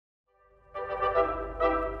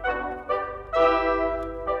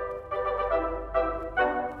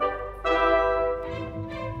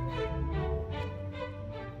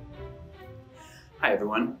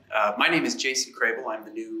My name is Jason Crable. I'm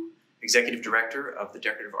the new Executive Director of the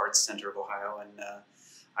Decorative Arts Center of Ohio, and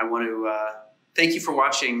I want to thank you for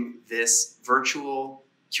watching this virtual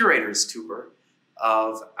Curators Tour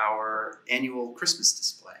of our annual Christmas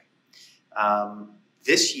display.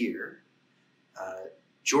 This year,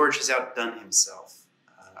 George has outdone himself.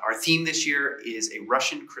 Our theme this year is a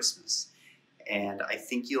Russian Christmas, and I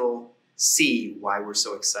think you'll see why we're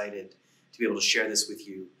so excited to be able to share this with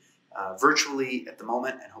you virtually at the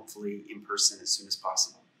moment and hopefully in person as soon as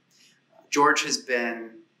possible. George has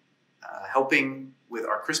been helping with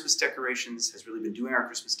our Christmas decorations, has really been doing our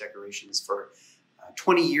Christmas decorations for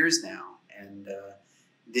 20 years now, and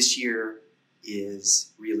this year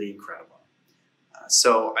is really incredible.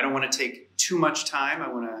 So I don't want to take too much time. I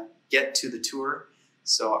want to get to the tour.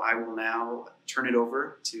 So I will now turn it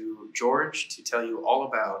over to George to tell you all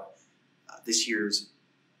about this year's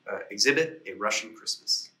exhibit, A Russian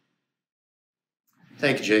Christmas.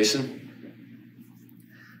 Thank you, Jason.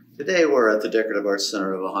 Today we're at the Decorative Arts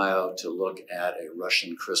Center of Ohio to look at A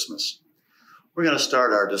Russian Christmas. We're going to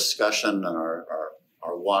start our discussion and our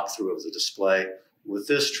walkthrough of the display with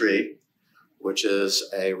this tree, which is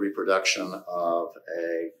a reproduction of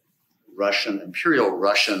a Imperial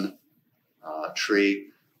Russian tree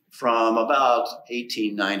from about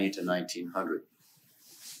 1890 to 1900.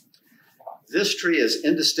 This tree is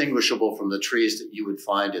indistinguishable from the trees that you would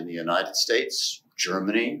find in the United States,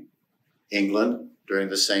 Germany, England during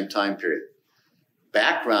the same time period.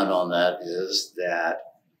 Background on that is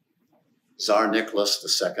that Tsar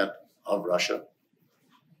Nicholas II of Russia,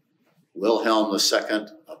 Wilhelm II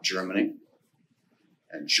of Germany,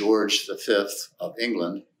 and George V of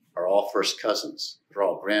England are all first cousins. They're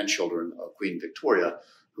all grandchildren of Queen Victoria,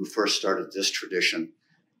 who first started this tradition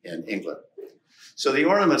in England. So the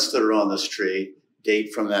ornaments that are on this tree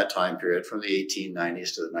date from that time period, from the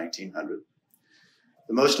 1890s to the 1900s.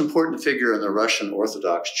 The most important figure in the Russian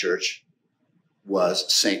Orthodox Church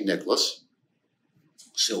was St. Nicholas.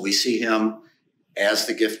 So we see him as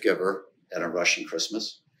the gift giver at a Russian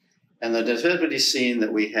Christmas. And the nativity scene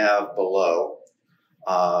that we have below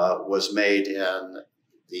was made in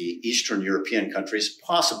the Eastern European countries,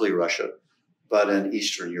 possibly Russia, but in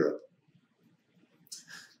Eastern Europe.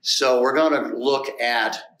 So we're going to look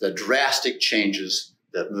at the drastic changes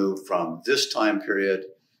that move from this time period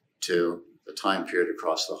to the time period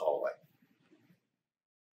across the hallway.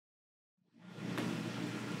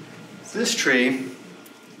 This tree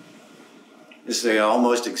is the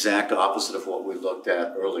almost exact opposite of what we looked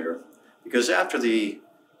at earlier, because after the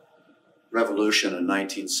revolution in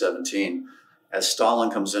 1917, as Stalin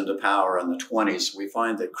comes into power in the 20s, we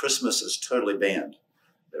find that Christmas is totally banned.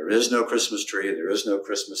 There is no Christmas tree, there is no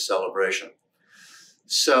Christmas celebration.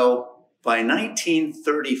 So by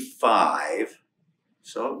 1935,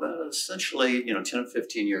 so essentially, 10 or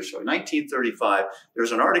 15 years ago, 1935,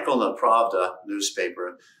 there's an article in the Pravda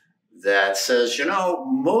newspaper that says,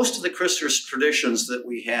 most of the Christmas traditions that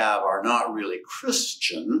we have are not really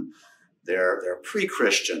Christian, they're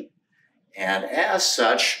pre-Christian. And as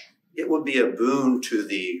such, it would be a boon to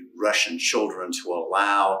the Russian children to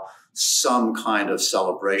allow some kind of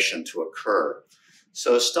celebration to occur.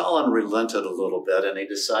 So Stalin relented a little bit and he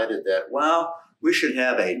decided that, well, we should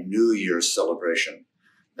have a New Year's celebration.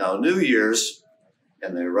 Now, New Year's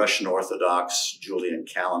in the Russian Orthodox Julian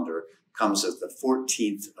calendar comes at the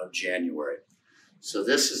 14th of January. So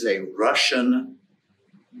this is a Russian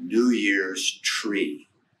New Year's tree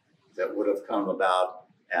that would have come about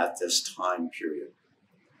at this time period.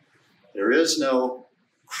 There is no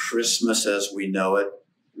Christmas as we know it,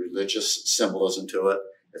 religious symbolism to it.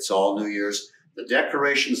 It's all New Year's. The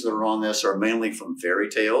decorations that are on this are mainly from fairy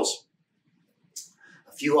tales.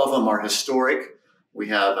 A few of them are historic. We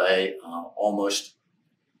have a almost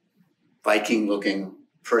Viking-looking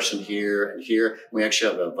person here and here. We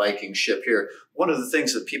actually have a Viking ship here. One of the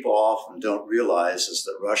things that people often don't realize is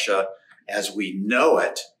that Russia, as we know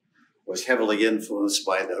it, was heavily influenced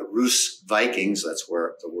by the Rus Vikings. That's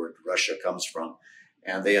where the word Russia comes from.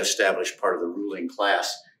 And they established part of the ruling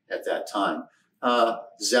class at that time.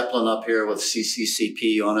 Zeppelin up here with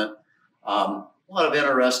CCCP on it. A lot of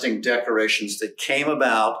interesting decorations that came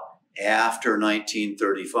about after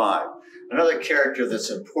 1935. Another character that's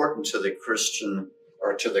important to the Christian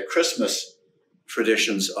or to the Christmas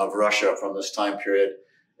traditions of Russia from this time period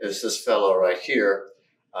is this fellow right here,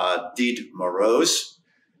 Ded Moroz,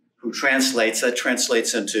 who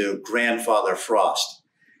translates into Grandfather Frost.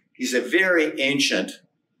 He's a very ancient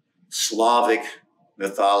Slavic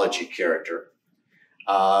mythology character.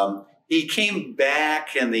 He came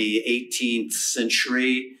back in the 18th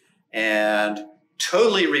century and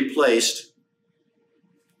totally replaced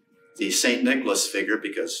the St. Nicholas figure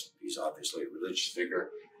because He's obviously a religious figure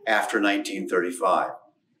after 1935.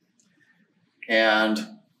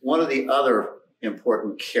 And one of the other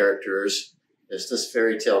important characters is this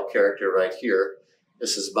fairy tale character right here.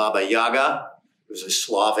 This is Baba Yaga, who's a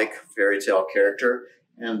Slavic fairy tale character.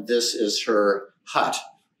 And this is her hut,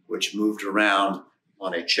 which moved around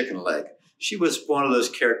on a chicken leg. She was one of those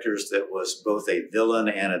characters that was both a villain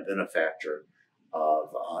and a benefactor of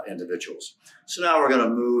individuals. So now we're going to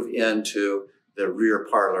move into the rear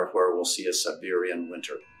parlor where we'll see a Siberian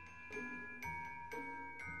winter.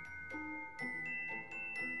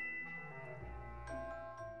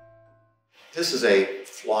 This is a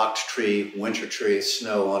flocked tree, winter tree,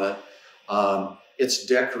 snow on it. It's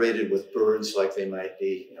decorated with birds like they might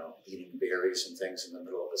be, eating berries and things in the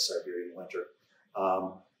middle of a Siberian winter.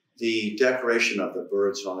 The decoration of the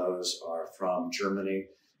birds on those are from Germany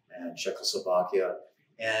and Czechoslovakia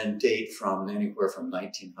and date from anywhere from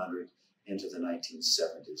 1900 into the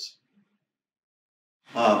 1970s.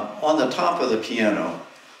 On the top of the piano,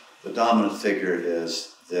 the dominant figure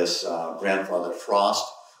is this Grandfather Frost,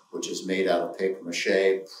 which is made out of paper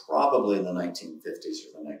mache, probably in the 1950s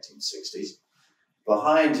or the 1960s.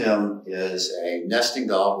 Behind him is a nesting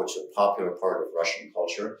doll, which is a popular part of Russian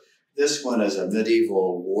culture. This one is a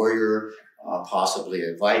medieval warrior, possibly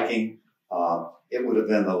a Viking. It would have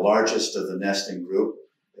been the largest of the nesting group.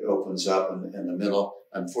 It opens up in the middle.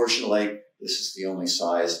 Unfortunately, this is the only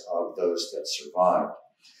size of those that survived.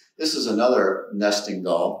 This is another nesting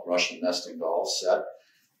doll, Russian nesting doll set.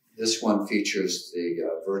 This one features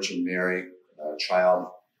the Virgin Mary,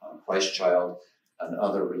 Christ child, and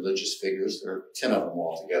other religious figures. There are 10 of them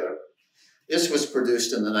altogether. This was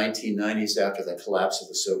produced in the 1990s after the collapse of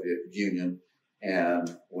the Soviet Union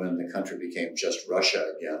and when the country became just Russia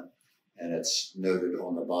again. And it's noted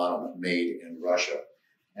on the bottom, made in Russia.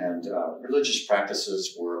 And religious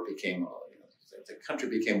practices the country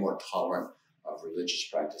became more tolerant of religious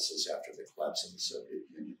practices after the collapse of the Soviet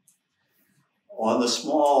Union. On the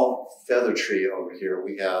small feather tree over here,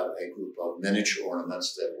 we have a group of miniature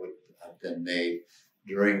ornaments that would have been made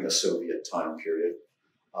during the Soviet time period.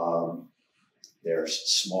 There's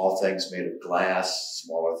small things made of glass,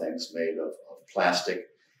 smaller things made of plastic,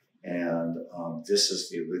 and this is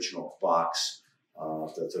the original box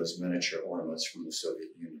that those miniature ornaments from the Soviet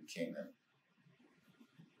Union came in.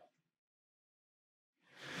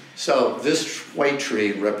 So this white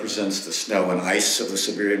tree represents the snow and ice of the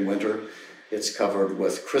Siberian winter. It's covered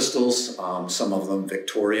with crystals, some of them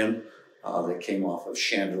Victorian, that came off of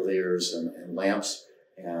chandeliers and lamps,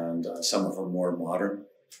 and some of them more modern.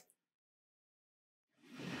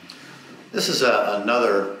 This is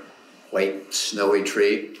another white snowy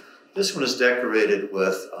tree. This one is decorated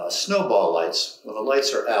with snowball lights. When the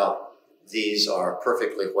lights are out, these are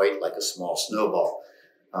perfectly white like a small snowball.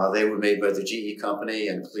 They were made by the GE company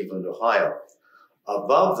in Cleveland, Ohio.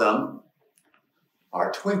 Above them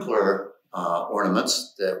are twinkler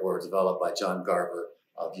ornaments that were developed by John Garver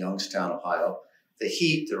of Youngstown, Ohio. The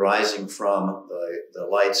heat arising from the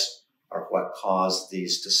lights are what caused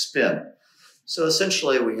these to spin. So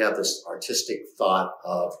essentially we have this artistic thought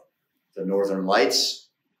of the northern lights,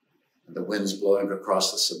 and the winds blowing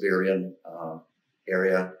across the Siberian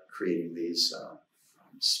area, creating these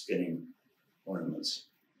spinning ornaments.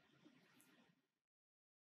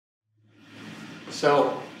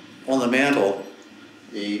 So on the mantle,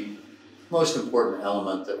 the most important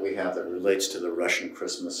element that we have that relates to the Russian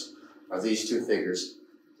Christmas are these two figures,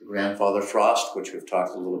 the Grandfather Frost, which we've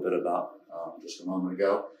talked a little bit about just a moment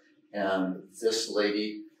ago, and this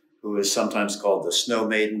lady who is sometimes called the Snow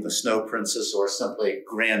Maiden, the Snow Princess, or simply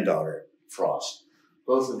Granddaughter Frost.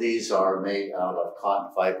 Both of these are made out of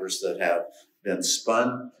cotton fibers that have been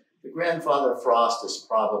spun. The Grandfather Frost is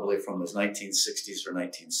probably from the 1960s or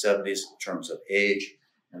 1970s in terms of age,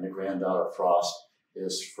 and the Granddaughter Frost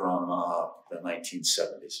is from the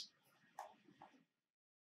 1970s.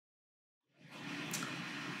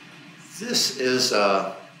 This is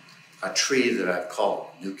a tree that I've called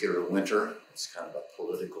Nuclear Winter. It's kind of a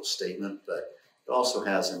political statement, but it also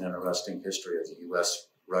has an interesting history of the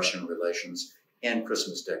U.S.-Russian relations and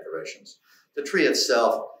Christmas decorations. The tree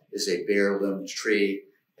itself is a bare-limbed tree.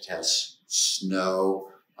 It has snow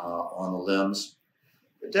on the limbs.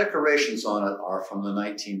 The decorations on it are from the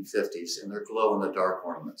 1950s, and they're glow-in-the-dark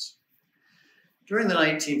ornaments. During the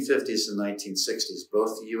 1950s and 1960s,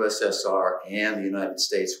 both the USSR and the United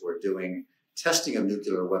States were doing testing of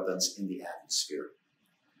nuclear weapons in the atmosphere.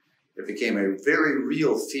 There became a very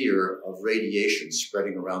real fear of radiation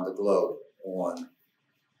spreading around the globe on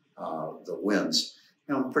the winds.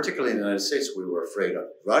 Particularly in the United States, we were afraid of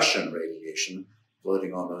Russian radiation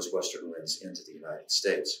floating on those western winds into the United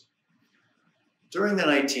States. During the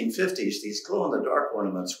 1950s, these glow-in-the-dark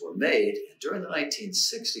ornaments were made, and during the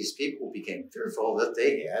 1960s, people became fearful that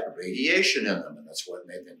they had radiation in them, and that's what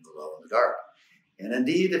made them glow in the dark. And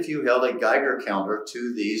indeed, if you held a Geiger counter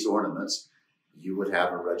to these ornaments, you would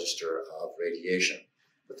have a register of radiation.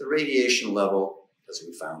 But the radiation level, as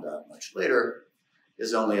we found out much later,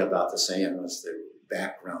 is only about the same as the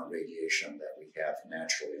background radiation that we have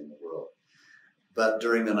naturally in the world. But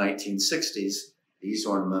during the 1960s, these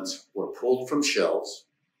ornaments were pulled from shelves.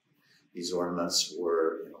 These ornaments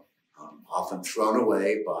were often thrown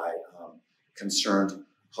away by concerned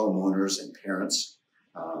homeowners and parents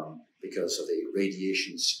because of the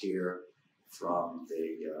radiation scare from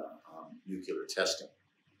the nuclear testing.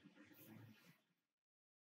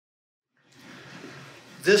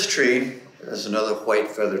 This tree is another white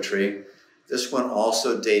feather tree. This one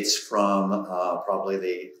also dates from probably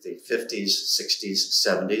the 50s, 60s,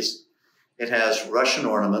 70s. It has Russian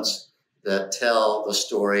ornaments that tell the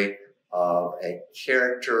story of a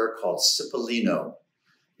character called Cipollino.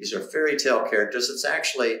 These are fairy tale characters. It's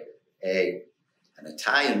actually an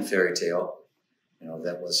Italian fairy tale,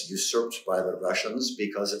 that was usurped by the Russians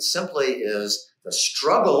because it simply is the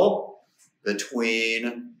struggle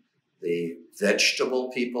between the vegetable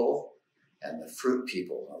people and the fruit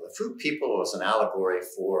people. Now, the fruit people was an allegory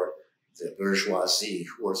for the bourgeoisie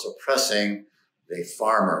who was oppressing the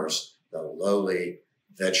farmers, the lowly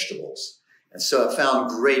vegetables. And so it found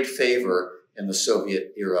great favor in the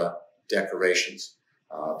Soviet era decorations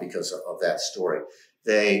because of that story.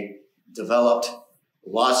 They developed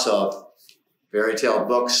lots of fairy tale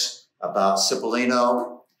books about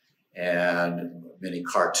Cipollino and many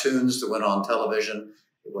cartoons that went on television.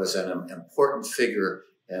 It was an important figure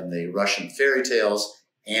in the Russian fairy tales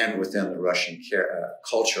and within the Russian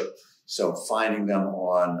culture. So finding them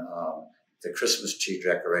on the Christmas tree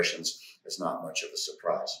decorations is not much of a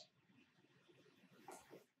surprise.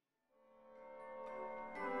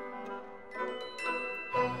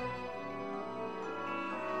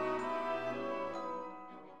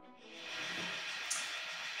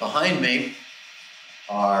 Behind me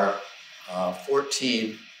are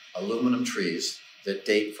 14 aluminum trees that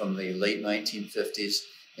date from the late 1950s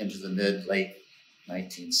into the mid-late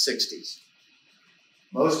 1960s.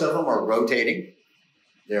 Most of them are rotating.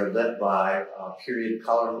 They're lit by period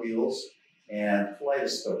color wheels and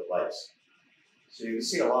kaleidoscope lights. So you can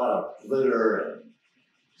see a lot of glitter and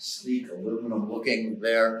sleek aluminum looking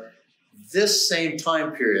there. This same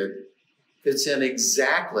time period fits in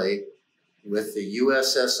exactly with the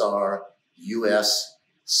USSR-US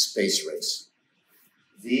space race.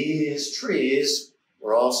 These trees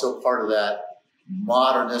were also part of that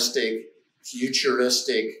modernistic,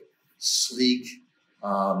 futuristic, sleek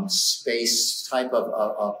space type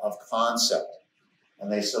of concept.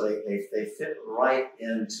 And they fit right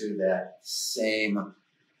into that same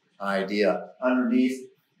idea. Underneath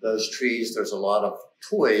those trees, there's a lot of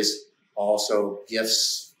toys, also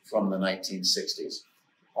gifts from the 1960s.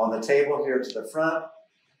 On the table here to the front,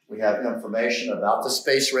 we have information about the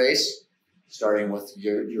space race, starting with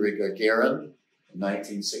Yuri Gagarin in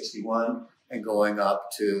 1961 and going up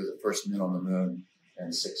to the first men on the moon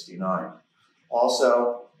in '69.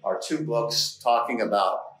 Also, our two books talking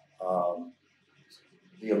about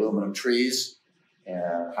the aluminum trees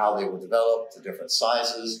and how they were developed, the different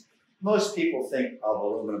sizes. Most people think of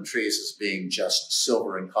aluminum trees as being just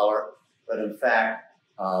silver in color, but in fact,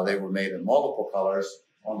 they were made in multiple colors.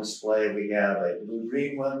 On display, we have a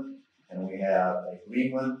blue-green one, and we have a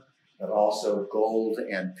green one, but also gold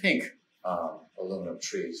and pink aluminum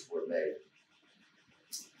trees were made.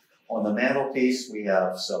 On the mantelpiece, we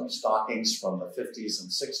have some stockings from the 50s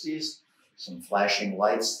and 60s, some flashing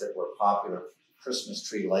lights that were popular, Christmas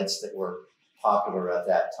tree lights that were popular at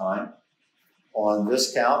that time. On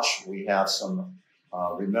this couch, we have some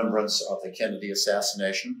remembrance of the Kennedy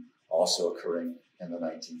assassination, also occurring in the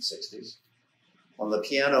 1960s. On the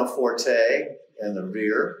pianoforte in the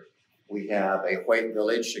rear, we have a white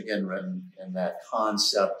village, again written in that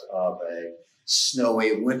concept of a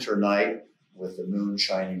snowy winter night with the moon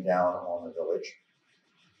shining down on the village.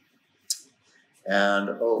 And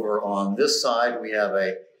over on this side, we have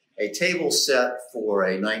a table set for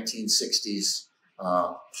a 1960s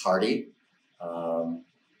party.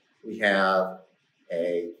 We have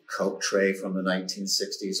a Coke tray from the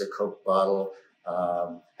 1960s, a Coke bottle,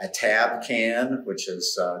 a Tab can, which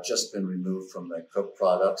has just been removed from the Coke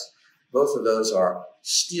products. Both of those are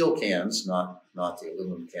steel cans, not the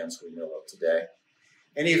aluminum cans we know of today.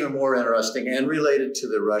 And even more interesting and related to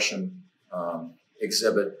the Russian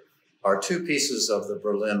exhibit are two pieces of the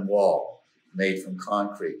Berlin Wall made from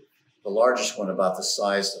concrete. The largest one, about the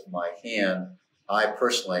size of my hand, I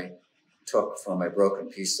personally took from a broken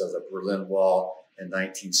piece of the Berlin Wall in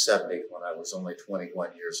 1970 when I was only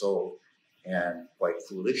 21 years old and quite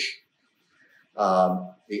foolish.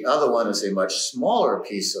 The other one is a much smaller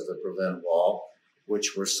piece of the Berlin Wall,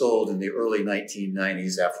 which were sold in the early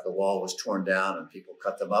 1990s after the wall was torn down and people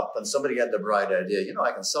cut them up. And somebody had the bright idea, you know,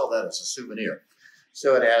 I can sell that as a souvenir.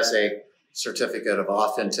 So it has a certificate of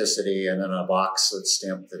authenticity and then a box that's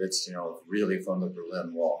stamped that it's, you know, really from the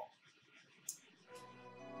Berlin Wall.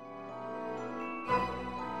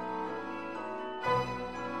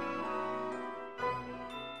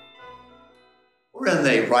 We're in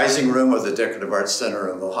the rising room of the Decorative Arts Center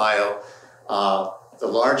of Ohio. The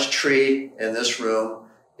large tree in this room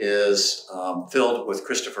is filled with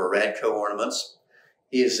Christopher Radko ornaments.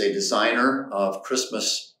 He is a designer of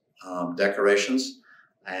Christmas decorations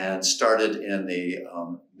and started in the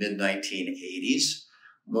mid-1980s.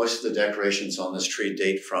 Most of the decorations on this tree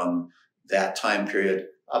date from that time period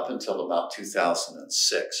up until about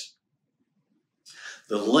 2006.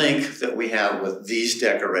 The link that we have with these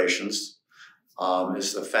decorations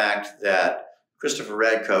is the fact that Christopher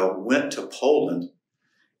Radko went to Poland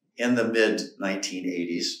in the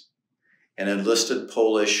mid-1980s and enlisted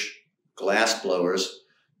Polish glass blowers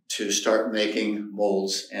to start making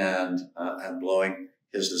molds and blowing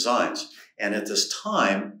his designs. And at this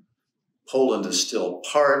time, Poland is still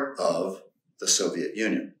part of the Soviet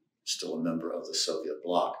Union, still a member of the Soviet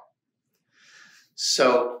Bloc.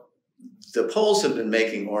 So the Poles have been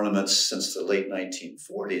making ornaments since the late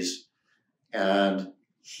 1940s, and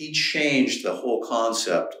he changed the whole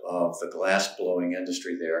concept of the glass blowing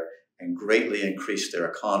industry there and greatly increased their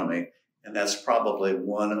economy. And that's probably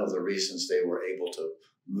one of the reasons they were able to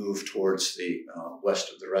move towards the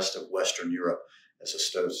rest of Western Europe as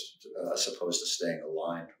opposed to staying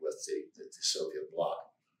aligned with the Soviet Bloc.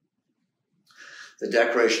 The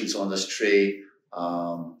decorations on this tree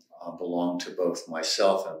belong to both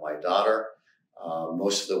myself and my daughter.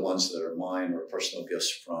 Most of the ones that are mine are personal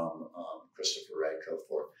gifts from Christopher Radko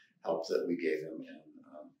for help that we gave him in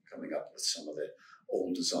coming up with some of the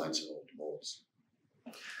old designs and old molds.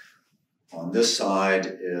 On this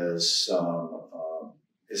side is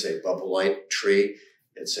a bubble light tree.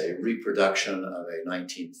 It's a reproduction of a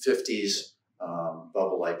 1950s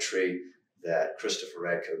bubble light tree that Christopher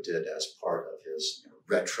Radko did as part of his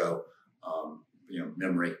retro,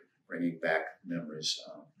 memory, bringing back memories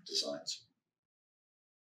designs.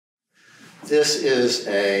 This is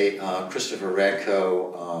a Christopher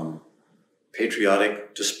Radko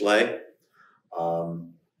patriotic display.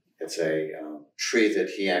 It's a tree that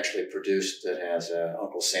he actually produced that has an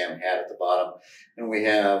Uncle Sam hat at the bottom. And we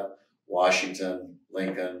have Washington,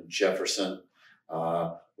 Lincoln, Jefferson.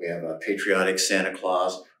 We have a patriotic Santa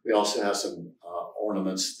Claus. We also have some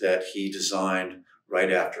ornaments that he designed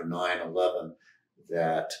right after 9/11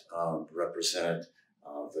 that represented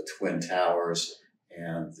the Twin Towers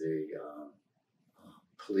and the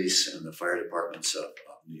police and the fire departments of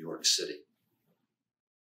New York City.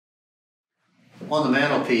 On the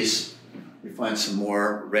mantelpiece, we find some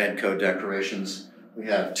more Radko decorations. We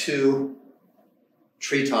have two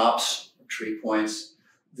treetops, tree points.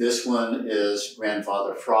 This one is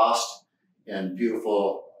Grandfather Frost in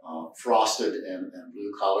beautiful frosted and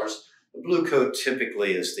blue colors. The blue coat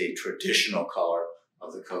typically is the traditional color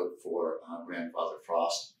of the coat for Grandfather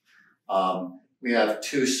Frost. We have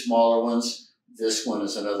two smaller ones. This one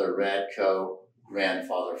is another Radko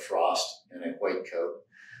Grandfather Frost in a white coat.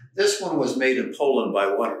 This one was made in Poland by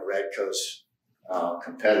one of Radko's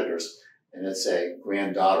competitors, and it's a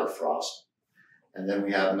Granddaughter Frost. And then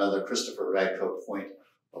we have another Christopher Radko point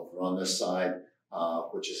over on this side,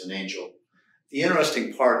 which is an angel. The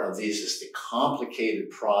interesting part of these is the complicated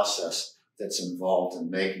process that's involved in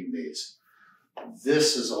making these.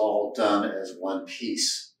 This is all done as one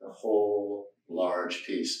piece, the whole large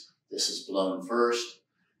piece. This is blown first,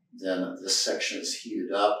 then this section is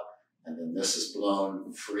heated up, and then this is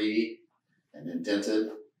blown free and indented.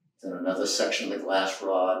 Then another section of the glass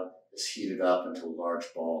rod is heated up into a large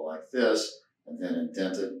ball like this, and then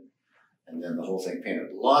indented, and then the whole thing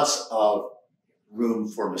painted. Lots of room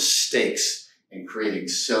for mistakes in creating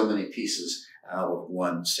so many pieces out of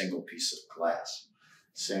one single piece of glass.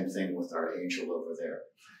 Same thing with our angel over there.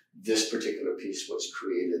 This particular piece was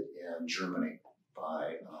created in Germany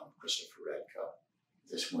by Christopher Radko.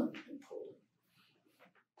 This one in Poland.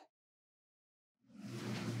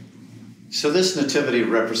 So this nativity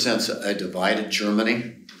represents a divided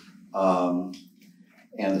Germany and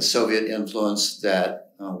the Soviet influence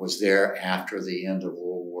that was there after the end of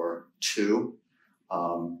World War II.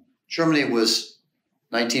 Germany was,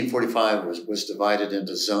 1945 was divided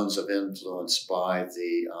into zones of influence by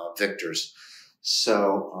the victors.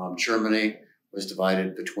 So Germany was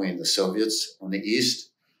divided between the Soviets on the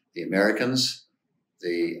east, the Americans,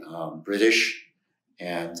 the British,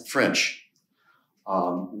 and the French.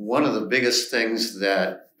 One of the biggest things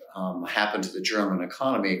that happened to the German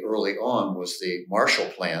economy early on was the Marshall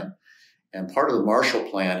Plan. And part of the Marshall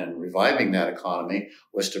Plan in reviving that economy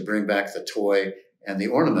was to bring back the toy and the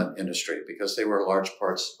ornament industry because they were large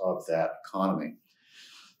parts of that economy.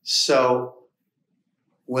 So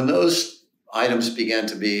when those items began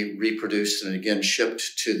to be reproduced and again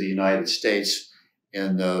shipped to the United States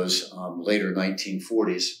in those later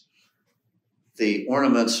 1940s, the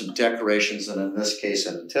ornaments and decorations, and in this case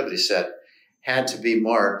a nativity set, had to be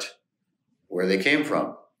marked where they came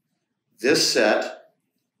from. This set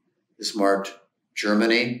is marked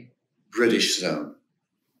Germany, British zone.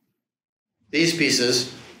 These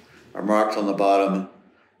pieces are marked on the bottom,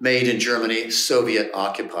 made in Germany, Soviet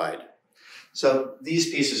occupied. So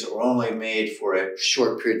these pieces are only made for a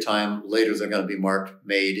short period of time. Later, they're going to be marked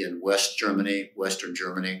made in West Germany, Western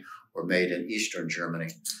Germany, or made in Eastern Germany.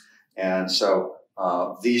 And so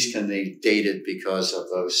these can be dated because of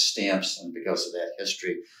those stamps and because of that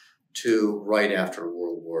history to right after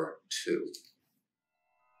World War II.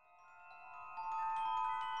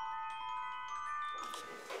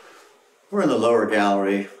 We're in the lower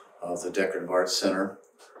gallery of the Decorative Arts Center.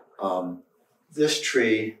 This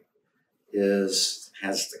tree has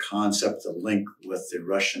the concept, the link with the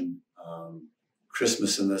Russian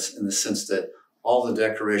Christmas in the sense that all the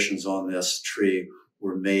decorations on this tree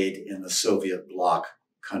were made in the Soviet Bloc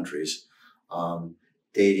countries,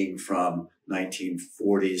 dating from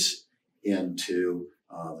 1940s into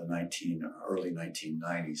the early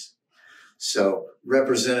 1990s. So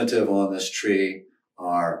representative on this tree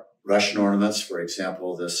are Russian ornaments, for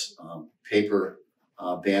example, this paper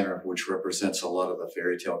banner, which represents a lot of the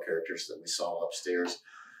fairy tale characters that we saw upstairs.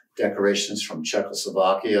 Decorations from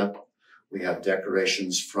Czechoslovakia. We have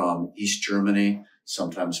decorations from East Germany,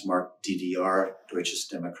 sometimes marked DDR, Deutsches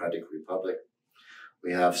Democratic Republic.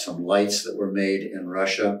 We have some lights that were made in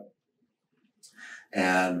Russia.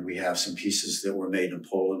 And we have some pieces that were made in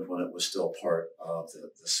Poland when it was still part of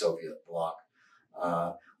the Soviet Bloc.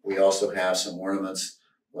 We also have some ornaments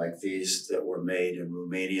like these that were made in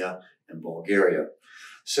Romania and Bulgaria.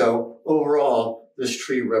 So overall, this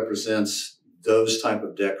tree represents those type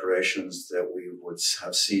of decorations that we would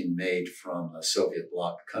have seen made from the Soviet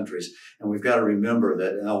Bloc countries. And we've got to remember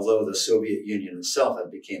that although the Soviet Union itself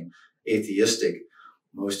had become atheistic,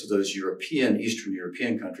 most of those Eastern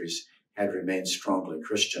European countries had remained strongly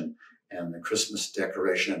Christian, and the Christmas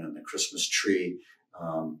decoration and the Christmas tree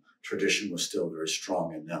tradition was still very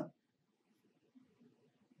strong in them.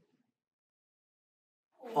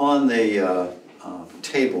 On the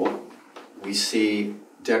table, we see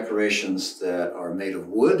decorations that are made of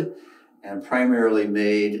wood and primarily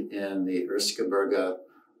made in the Erzgebirge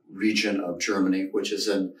region of Germany, which is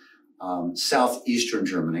in southeastern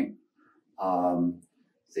Germany.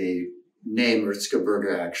 The name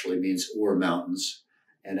Erzgebirge actually means ore mountains.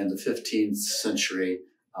 And in the 15th century,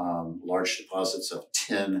 large deposits of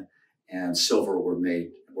tin and silver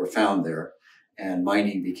were found there. And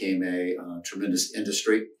mining became a tremendous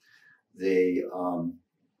industry. The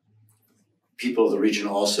people of the region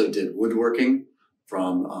also did woodworking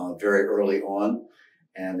from very early on,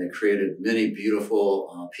 and they created many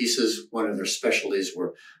beautiful pieces. One of their specialties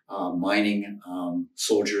were mining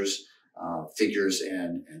soldiers, figures,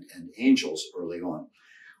 and angels early on.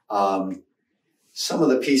 Some of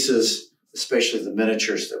the pieces, especially the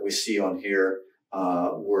miniatures that we see on here,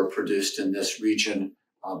 were produced in this region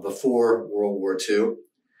before World War II.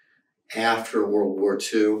 After World War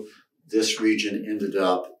II, this region ended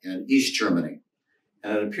up in East Germany.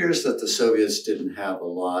 And it appears that the Soviets didn't have a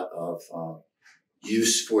lot of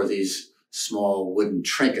use for these small wooden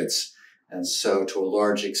trinkets. And so to a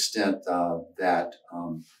large extent, that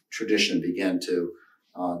tradition began to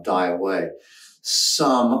die away.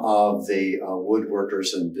 Some of the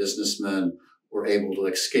woodworkers and businessmen were able to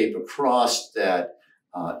escape across that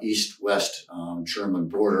east-west German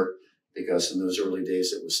border, because in those early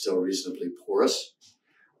days it was still reasonably porous.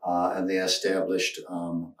 And they established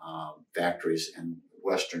factories in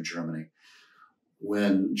Western Germany.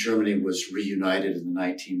 When Germany was reunited in the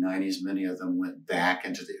 1990s, many of them went back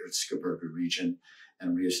into the Erzgebirge region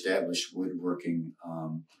and reestablished woodworking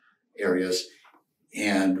areas.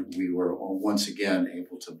 And we were once again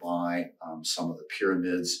able to buy some of the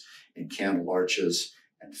pyramids and candle arches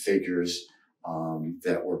and figures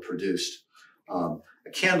that were produced. A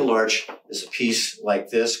candle arch is a piece like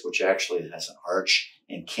this, which actually has an arch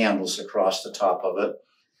and candles across the top of it.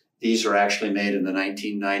 These are actually made in the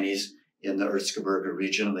 1990s in the Erzgebirge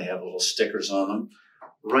region. They have little stickers on them.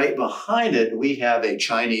 Right behind it, we have a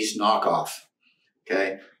Chinese knockoff.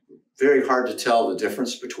 Okay, very hard to tell the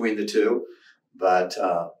difference between the two, but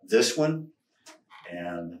this one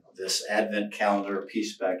and this Advent calendar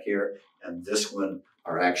piece back here and this one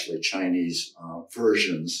are actually Chinese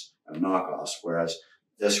versions of knockoffs, whereas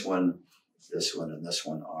this one, and this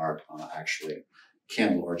one are actually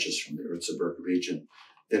candle arches from the Erzgebirge region.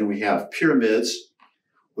 Then we have pyramids,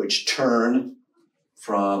 which turn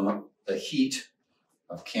from the heat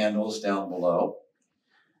of candles down below.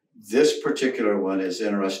 This particular one is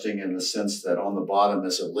interesting in the sense that on the bottom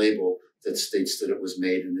is a label that states that it was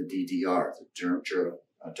made in the DDR,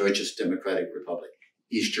 the Deutsches Democratic Republic,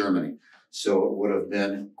 East Germany. So it would have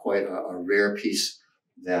been quite a rare piece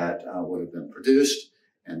that would have been produced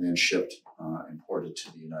and then shipped, imported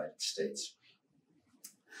to the United States.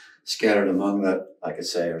 Scattered among that, like I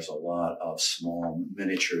say, there's a lot of small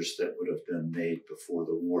miniatures that would have been made before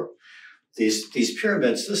the war. These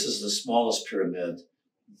pyramids, this is the smallest pyramid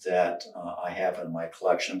that I have in my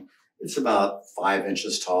collection. It's about 5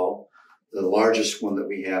 inches tall. The largest one that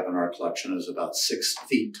we have in our collection is about 6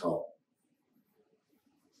 feet tall.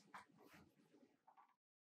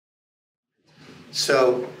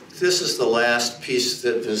 So this is the last piece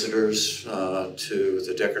that visitors to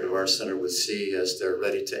the Decorative Arts Center would see as they're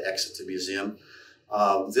ready to exit the museum.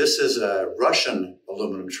 This is a Russian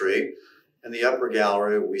aluminum tree. In the upper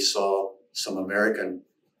gallery, we saw some American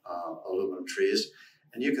aluminum trees.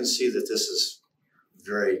 And you can see that this is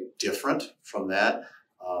very different from that.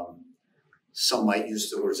 Some might use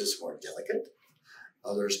the words it's more delicate.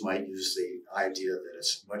 Others might use the idea that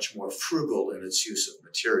it's much more frugal in its use of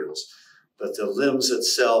materials. But the limbs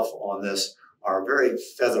itself on this are very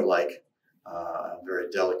feather-like, very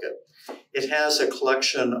delicate. It has a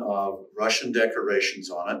collection of Russian decorations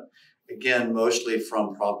on it, again, mostly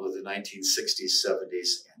from probably the 1960s,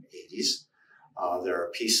 70s, and 80s. There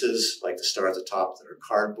are pieces like the star at the top that are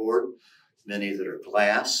cardboard, many that are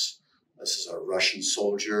glass. This is a Russian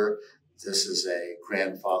soldier. This is a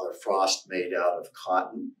Grandfather Frost made out of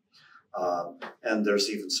cotton. And there's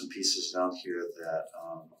even some pieces down here that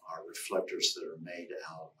are reflectors that are made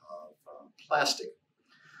out of plastic.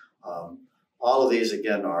 All of these,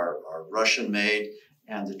 again, are Russian made.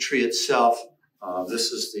 And the tree itself,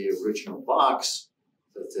 this is the original box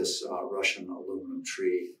that this Russian aluminum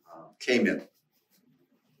tree came in.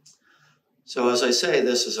 So as I say,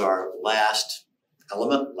 this is our last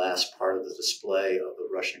element, last part of the display of the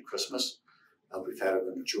Russian Christmas. We've had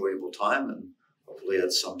an enjoyable time, and hopefully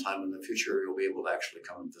at some time in the future, you'll be able to actually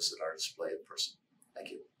come and visit our display in person. Thank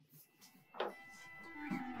you.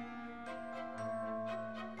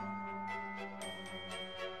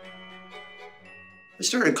 I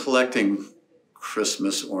started collecting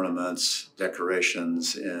Christmas ornaments,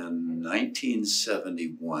 decorations in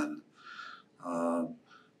 1971.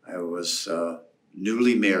 I was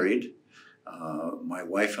newly married. My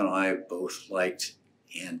wife and I both liked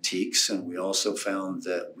antiques, and we also found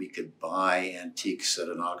that we could buy antiques at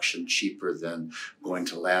an auction cheaper than going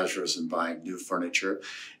to Lazarus and buying new furniture.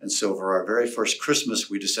 And so for our very first Christmas,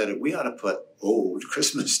 we decided we ought to put old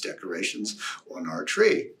Christmas decorations on our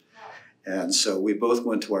tree. And so we both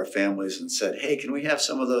went to our families and said, hey, can we have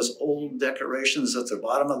some of those old decorations at the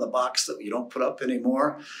bottom of the box that you don't put up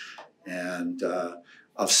anymore? And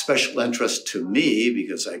of special interest to me,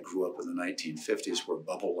 because I grew up in the 1950s, were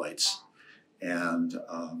bubble lights. And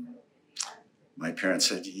my parents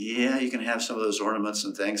said, yeah, you can have some of those ornaments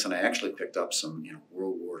and things. And I actually picked up some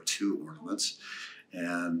World War II ornaments.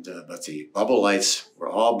 And but the bubble lights were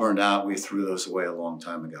all burned out. We threw those away a long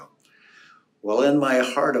time ago. Well, in my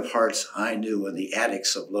heart of hearts, I knew in the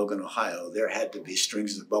attics of Logan, Ohio, there had to be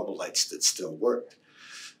strings of bubble lights that still worked.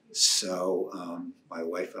 So my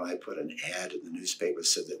wife and I put an ad in the newspaper that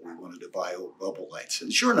said that we wanted to buy old bubble lights.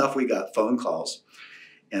 And sure enough, we got phone calls.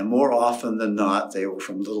 And more often than not, they were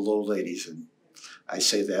from little old ladies. And I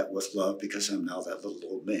say that with love because I'm now that little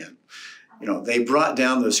old man. They brought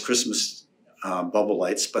down those Christmas bubble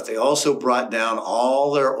lights, but they also brought down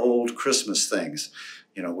all their old Christmas things.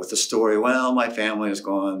 With the story, well, my family is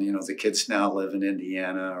gone, the kids now live in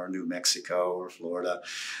Indiana or New Mexico or Florida.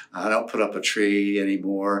 I don't put up a tree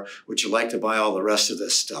anymore. Would you like to buy all the rest of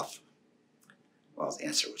this stuff? Well, the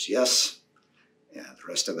answer was yes. And the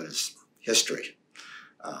rest of it is history.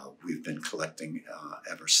 We've been collecting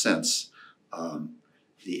ever since.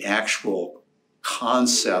 The actual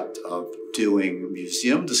concept of doing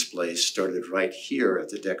museum displays started right here at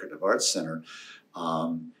the Decorative Arts Center.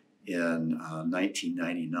 In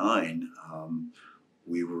 1999,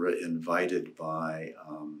 we were invited by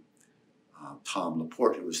Tom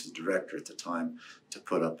Laporte, who was the director at the time, to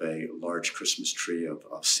put up a large Christmas tree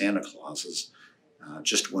of Santa Clauses,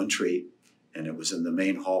 just one tree, and it was in the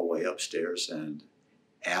main hallway upstairs. And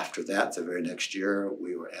after that, the very next year,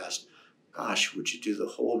 we were asked, gosh, would you do the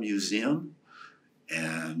whole museum?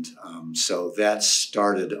 And so that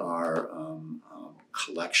started our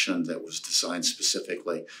collection that was designed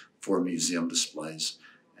specifically for museum displays.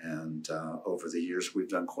 And over the years, we've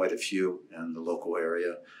done quite a few in the local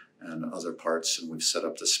area and other parts, and we've set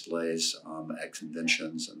up displays at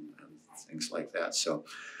conventions and things like that. So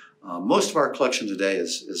most of our collection today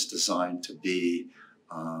is designed to be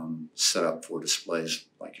set up for displays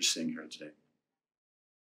like you're seeing here today.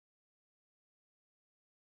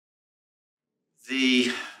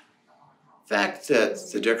 The fact that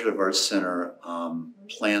the Decorative Arts Center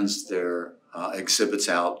plans their exhibits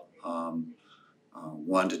out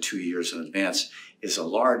 1 to 2 years in advance is a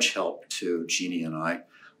large help to Jeannie and I.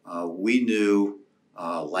 We knew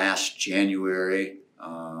last January,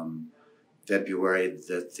 February,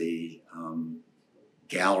 that the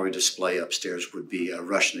gallery display upstairs would be a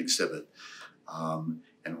Russian exhibit. And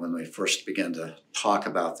when we first began to talk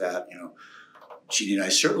about that, Jeannie and I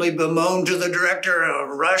certainly bemoaned to the director,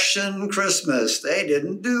 Russian Christmas. They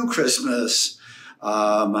didn't do Christmas.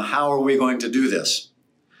 How are we going to do this?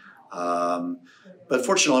 But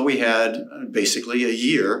fortunately, we had basically a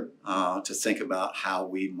year to think about how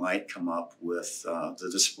we might come up with the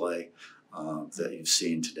display that you've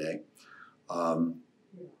seen today.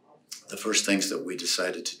 The first things that we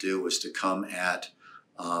decided to do was to come at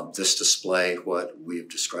this display what we've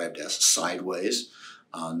described as sideways.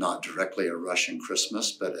 Not directly a Russian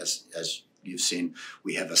Christmas, but as you've seen,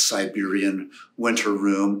 we have a Siberian winter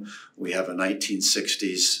room. We have a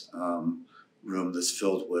 1960s room that's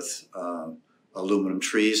filled with aluminum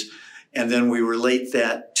trees. And then we relate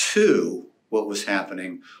that to what was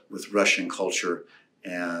happening with Russian culture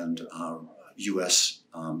and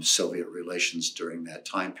U.S.-Soviet relations during that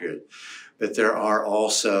time period. But there are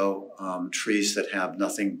also trees that have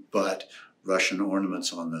nothing but Russian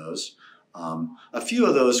ornaments on those. A few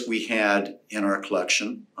of those we had in our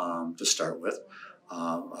collection to start with.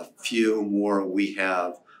 A few more we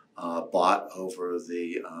have bought over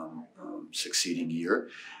the succeeding year.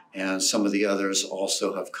 And some of the others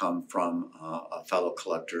also have come from a fellow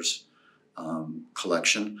collector's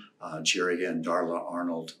collection. Jerry and Darla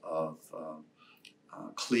Arnold of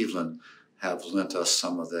Cleveland have lent us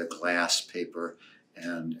some of the glass, paper,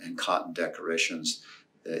 and cotton decorations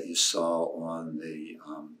that you saw on the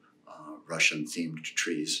Russian-themed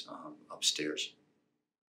trees upstairs.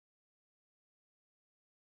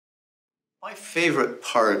 My favorite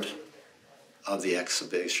part of the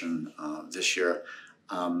exhibition this year,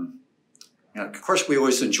 of course, we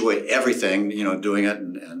always enjoy everything, doing it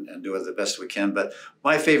and do it the best we can, but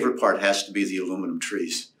my favorite part has to be the aluminum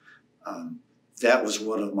trees. That was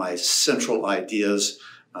one of my central ideas,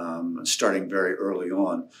 starting very early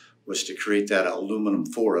on, was to create that aluminum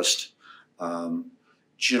forest.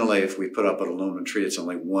 Generally, if we put up an aluminum tree, it's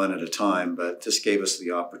only one at a time, but this gave us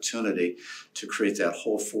the opportunity to create that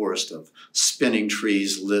whole forest of spinning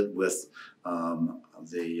trees lit with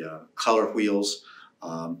the color wheels,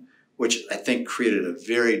 which I think created a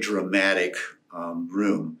very dramatic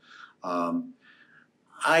room.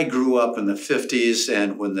 I grew up in the 50s,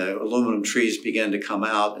 and when the aluminum trees began to come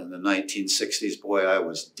out in the 1960s, boy, I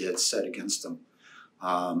was dead set against them.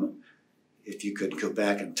 If you could go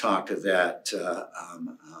back and talk to that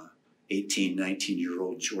 18,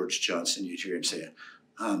 19-year-old George Johnson, you'd hear him say,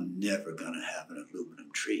 I'm never going to have an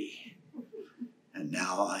aluminum tree. And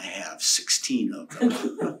now I have 16 of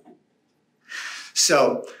them.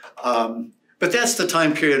 So, but that's the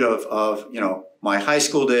time period of my high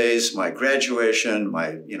school days, my graduation,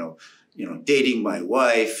 my, dating my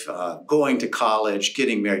wife, going to college,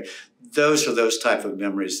 getting married. Those are those type of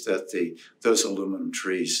memories that those aluminum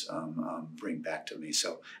trees bring back to me.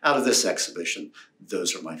 So out of this exhibition,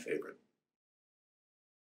 those are my favorite.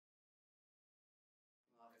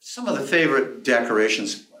 Some of the favorite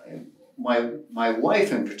decorations, my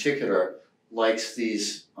wife in particular likes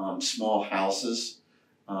these small houses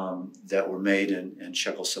that were made in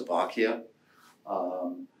Czechoslovakia.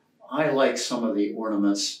 I like some of the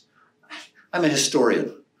ornaments. I'm a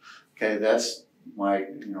historian, okay? That's my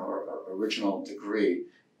original degree.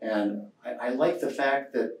 And I like the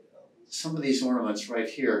fact that some of these ornaments right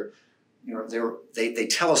here, they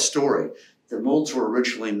tell a story. The molds were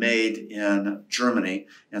originally made in Germany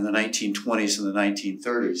in the 1920s and the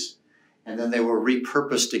 1930s. And then they were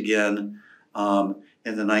repurposed again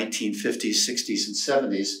in the 1950s, 60s, and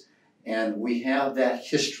 70s. And we have that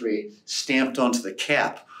history stamped onto the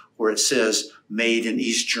cap where it says made in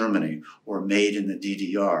East Germany or made in the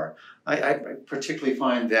DDR. I particularly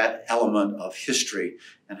find that element of history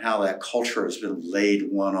and how that culture has been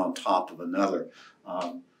laid one on top of another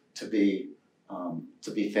to be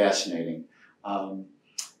fascinating.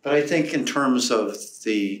 But I think in terms of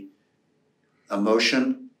the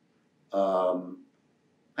emotion,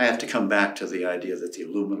 I have to come back to the idea that the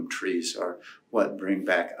aluminum trees are what bring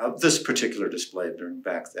back, this particular display, bring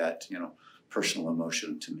back that, personal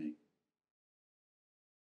emotion to me.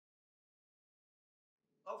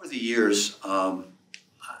 Over the years, I'm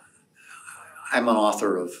an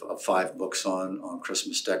author of 5 books on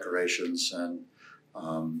Christmas decorations and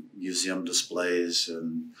museum displays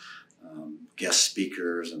and guest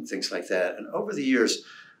speakers and things like that. And over the years,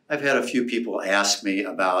 I've had a few people ask me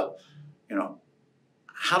about,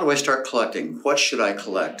 how do I start collecting? What should I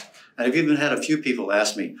collect? And I've even had a few people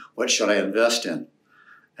ask me, what should I invest in?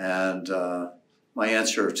 And my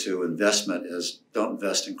answer to investment is don't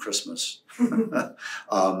invest in Christmas. The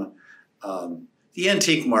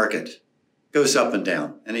antique market goes up and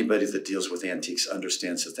down. Anybody that deals with antiques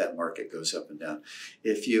understands that that market goes up and down.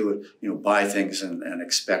 If you buy things and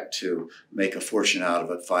expect to make a fortune out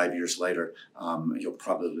of it 5 years later, you'll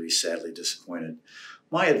probably be sadly disappointed.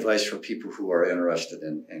 My advice for people who are interested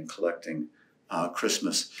in collecting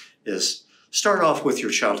Christmas is start off with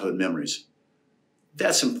your childhood memories.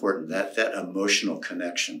 That's important, that emotional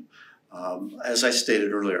connection. As I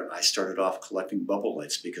stated earlier, I started off collecting bubble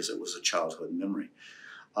lights because it was a childhood memory.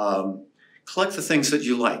 Collect the things that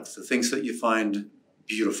you like, the things that you find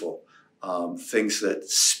beautiful, things that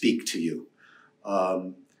speak to you.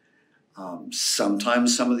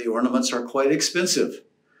 Sometimes some of the ornaments are quite expensive.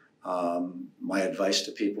 My advice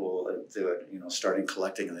to people that are, starting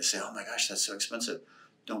collecting and they say, oh my gosh, that's so expensive.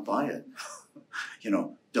 Don't buy it.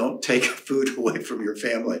 Don't take food away from your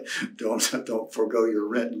family. Don't forego your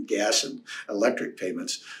rent and gas and electric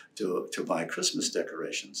payments to buy Christmas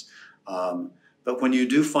decorations. But when you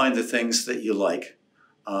do find the things that you like,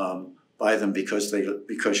 buy them because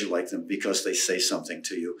you like them, because they say something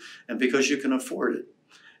to you, and because you can afford it.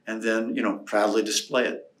 And then, proudly display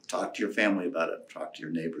it. Talk to your family about it. Talk to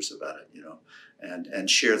your neighbors about it, and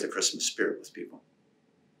share the Christmas spirit with people.